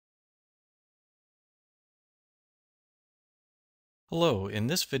Hello, in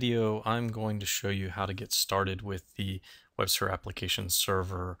this video I'm going to show you how to get started with the WebSphere Application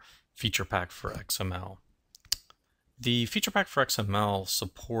Server Feature Pack for XML. The Feature Pack for XML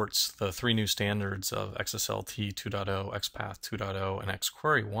supports the three new standards of XSLT 2.0, XPath 2.0, and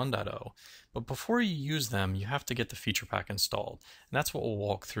XQuery 1.0, but before you use them you have to get the Feature Pack installed, and that's what we'll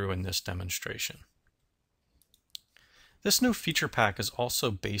walk through in this demonstration. This new feature pack is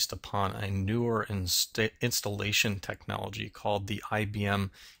also based upon a newer installation technology called the IBM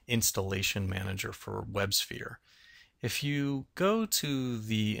Installation Manager for WebSphere. If you go to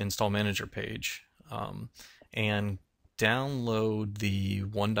the Install Manager page and download the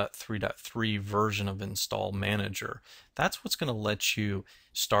 1.3.3 version of Install Manager, that's what's going to let you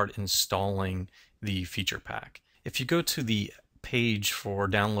start installing the feature pack. If you go to the page for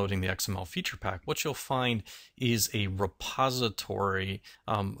downloading the XML feature pack, what you'll find is a repository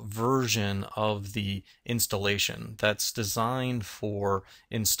version of the installation that's designed for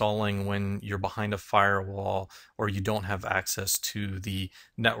installing when you're behind a firewall or you don't have access to the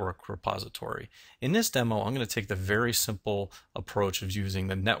network repository. In this demo, I'm going to take the very simple approach of using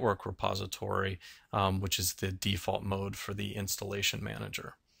the network repository, which is the default mode for the installation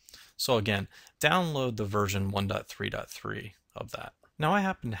manager. So again, download the version 1.3.3 of that. Now I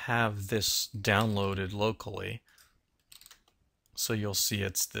happen to have this downloaded locally, so you'll see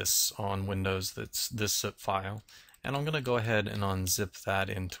it's this on Windows, that's this zip file, and I'm going to go ahead and unzip that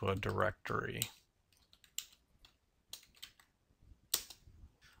into a directory.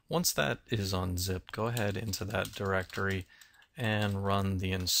 Once that is unzipped, go ahead into that directory and run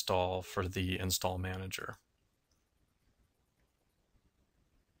the install for the install manager.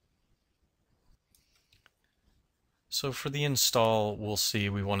 So for the install, we'll see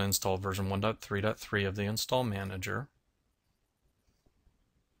we want to install version 1.3.3 of the install manager.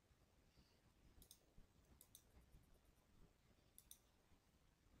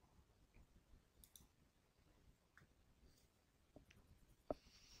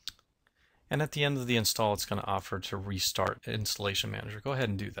 And at the end of the install, it's going to offer to restart Installation Manager. Go ahead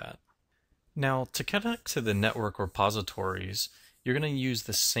and do that. Now, to connect to the network repositories, you're going to use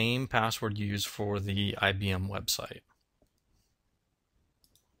the same password you use for the IBM website.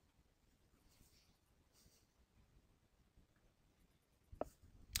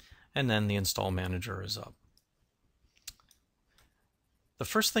 And then the install manager is up. The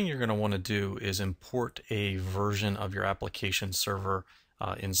first thing you're going to want to do is import a version of your application server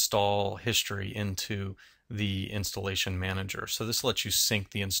install history into the installation manager. So this lets you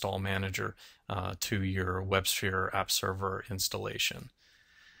sync the install manager to your WebSphere app server installation.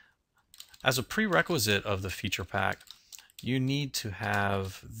 As a prerequisite of the feature pack, you need to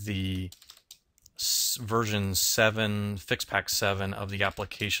have the version 7, FixPack 7 of the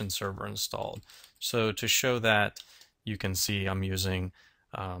application server installed. So to show that, you can see I'm using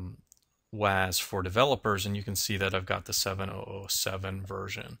WAS for developers, and you can see that I've got the 7.0.7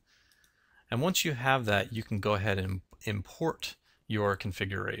 version. And once you have that, you can go ahead and import your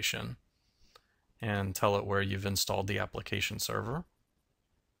configuration and tell it where you've installed the application server.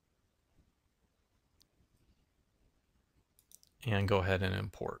 And go ahead and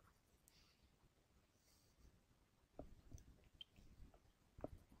import.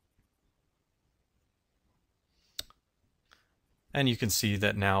 And you can see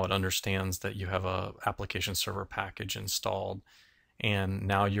that now it understands that you have an application server package installed, and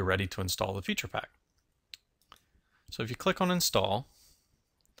now you're ready to install the feature pack. So if you click on install,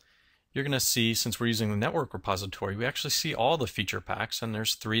 you're going to see, since we're using the network repository, we actually see all the feature packs, and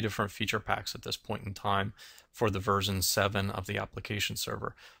there's 3 different feature packs at this point in time for the version 7 of the application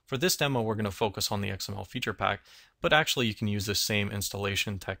server. For this demo, we're going to focus on the XML feature pack, but actually you can use the same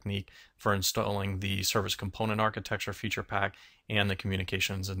installation technique for installing the service component architecture feature pack and the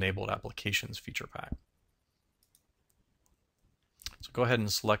communications enabled applications feature pack. So go ahead and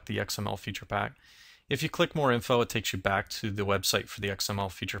select the XML feature pack. If you click more info, it takes you back to the website for the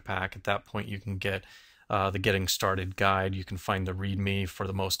XML feature pack. At that point, you can get the Getting Started guide. You can find the README for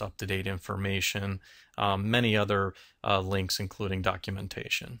the most up-to-date information, many other links, including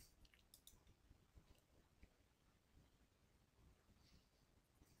documentation.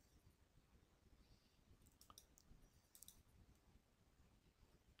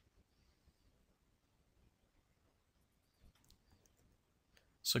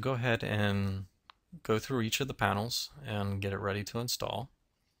 So go ahead and go through each of the panels and get it ready to install.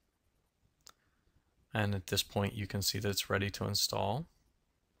 And at this point you can see that it's ready to install.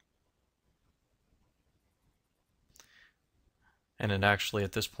 And it actually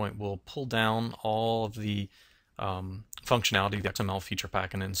at this point will pull down all of the functionality of the XML feature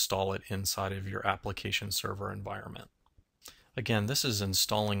pack and install it inside of your application server environment. Again, this is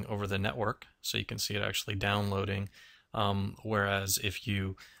installing over the network, so you can see it actually downloading, whereas if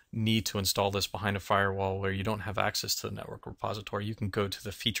you need to install this behind a firewall where you don't have access to the network repository, you can go to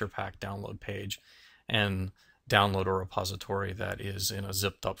the Feature Pack download page and download a repository that is in a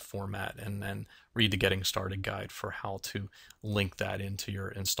zipped up format, and then read the Getting Started guide for how to link that into your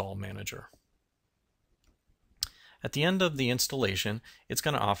install manager. At the end of the installation, it's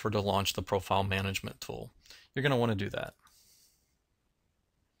going to offer to launch the profile management tool. You're going to want to do that.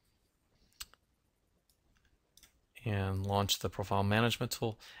 And launch the profile management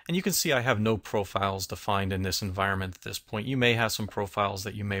tool. And you can see I have no profiles defined in this environment at this point. You may have some profiles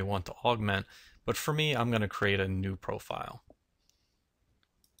that you may want to augment, but for me, I'm going to create a new profile.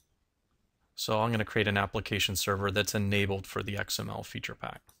 So I'm going to create an application server that's enabled for the XML Feature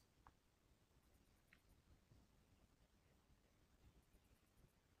Pack.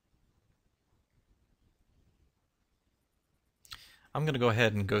 I'm going to go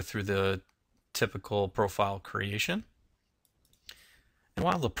ahead and go through the typical profile creation. And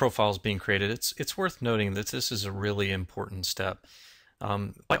while the profile is being created, it's worth noting that this is a really important step.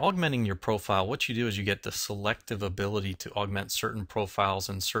 By augmenting your profile, what you do is you get the selective ability to augment certain profiles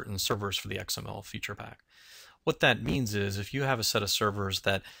and certain servers for the XML Feature Pack. What that means is if you have a set of servers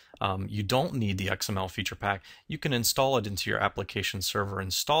that you don't need the XML Feature Pack, you can install it into your application server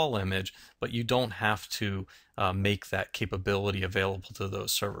install image, but you don't have to make that capability available to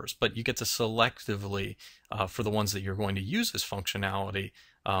those servers. But you get to selectively, for the ones that you're going to use this functionality,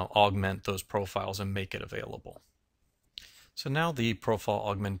 augment those profiles and make it available. So now the profile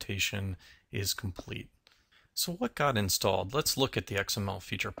augmentation is complete. So what got installed? Let's look at the XML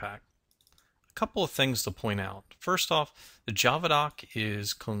Feature Pack. A couple of things to point out. First off, the Java doc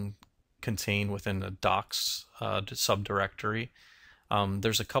is contained within the docs subdirectory.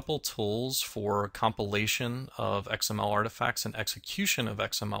 There's a couple tools for compilation of XML artifacts and execution of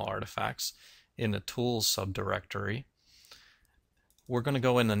XML artifacts in the tools subdirectory. We're going to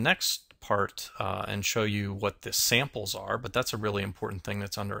go in the next part and show you what the samples are, but that's a really important thing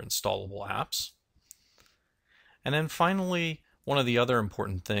that's under installable apps. And then finally, one of the other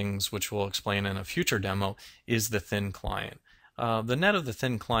important things, which we'll explain in a future demo, is the thin client. The net of the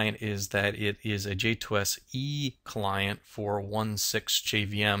thin client is that it is a J2SE client for 1.6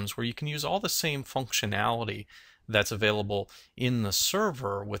 JVMs, where you can use all the same functionality that's available in the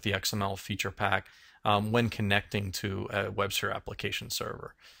server with the XML Feature Pack when connecting to a WebSphere application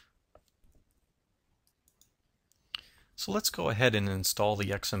server. So let's go ahead and install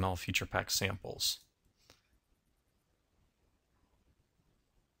the XML Feature Pack samples.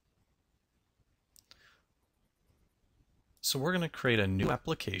 So we're going to create a new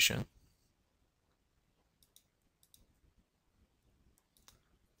application.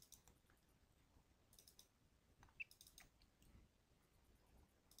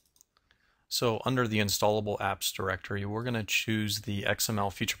 So under the installable apps directory, we're going to choose the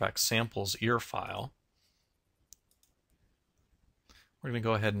XML Feature Pack samples EAR file. We're going to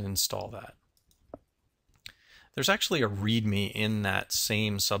go ahead and install that. There's actually a README in that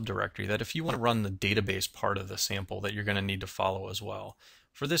same subdirectory that if you want to run the database part of the sample that you're going to need to follow as well.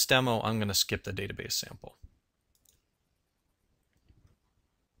 For this demo, I'm going to skip the database sample.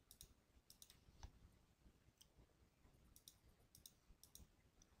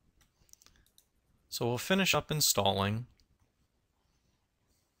 So we'll finish up installing.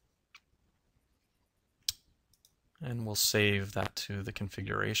 And we'll save that to the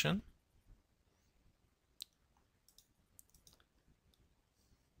configuration.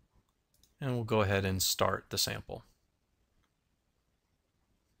 And we'll go ahead and start the sample.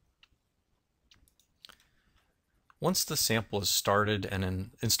 Once the sample is started and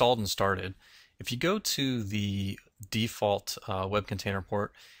installed and started, if you go to the default web container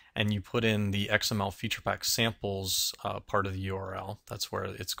port and you put in the XML Feature Pack samples part of the URL, that's where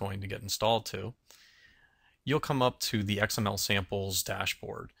it's going to get installed to, you'll come up to the XML Samples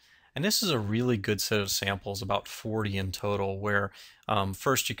Dashboard. And this is a really good set of samples, about 40 in total, where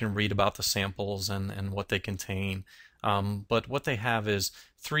first you can read about the samples and what they contain. But what they have is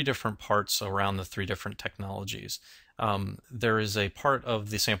 3 different parts around the 3 different technologies. There is a part of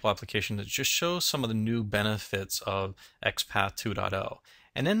the sample application that just shows some of the new benefits of XPath 2.0,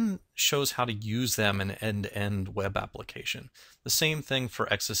 and then shows how to use them in an end-to-end web application. The same thing for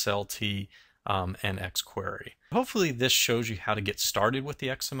XSLT and XQuery. Hopefully this shows you how to get started with the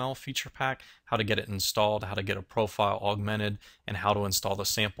XML Feature Pack, how to get it installed, how to get a profile augmented, and how to install the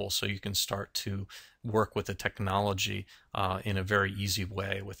sample so you can start to work with the technology in a very easy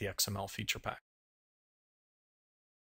way with the XML Feature Pack.